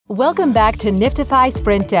Welcome back to NFTify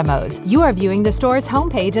Sprint Demos. You are viewing the store's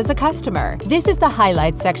homepage as a customer. This is the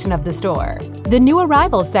highlights section of the store. The new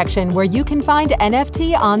arrivals section where you can find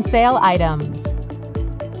NFT on sale items,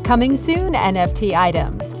 coming soon NFT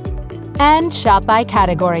items, and shop by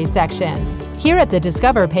category section. Here at the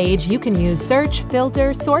Discover page, you can use search,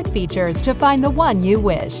 filter, sort features to find the one you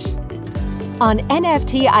wish. On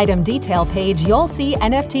NFT item detail page, you'll see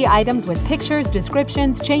NFT items with pictures,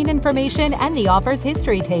 descriptions, chain information, and the offer's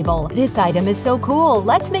history table. This item is so cool,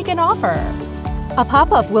 let's make an offer. A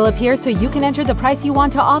pop-up will appear so you can enter the price you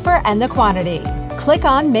want to offer and the quantity. Click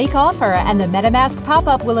on Make Offer and the MetaMask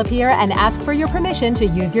pop-up will appear and ask for your permission to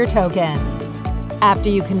use your token. After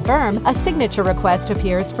you confirm, a signature request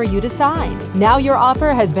appears for you to sign. Now your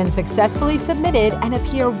offer has been successfully submitted and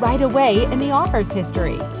appear right away in the offer's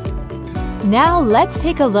history. Now let's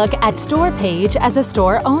take a look at Store page as a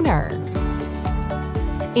store owner.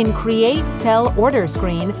 In Create, Sell, Order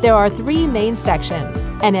screen, there are three main sections: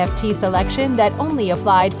 NFT selection that only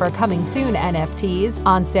applied for coming soon NFTs,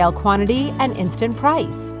 on sale quantity, and instant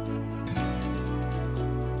price.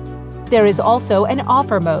 There is also an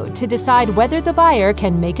offer mode to decide whether the buyer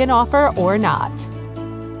can make an offer or not.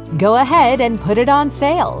 Go ahead and put it on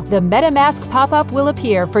sale. The MetaMask pop-up will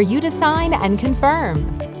appear for you to sign and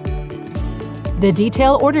confirm. The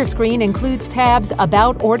Detail Order screen includes tabs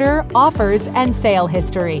About Order, Offers, and Sale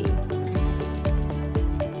History.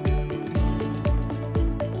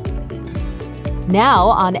 Now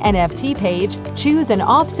on NFT page, choose an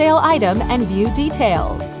off-sale item and view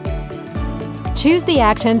details. Choose the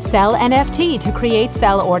action Sell NFT to create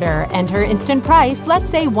sell order. Enter instant price, let's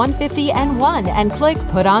say $150 and click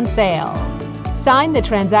Put on Sale. Sign the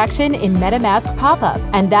transaction in MetaMask pop-up,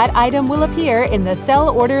 and that item will appear in the Sell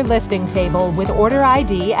Order listing table with order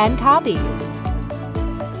ID and copies.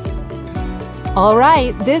 All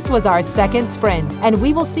right, this was our second sprint, and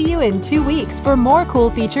we will see you in 2 weeks for more cool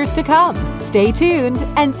features to come. Stay tuned,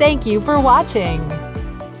 and thank you for watching.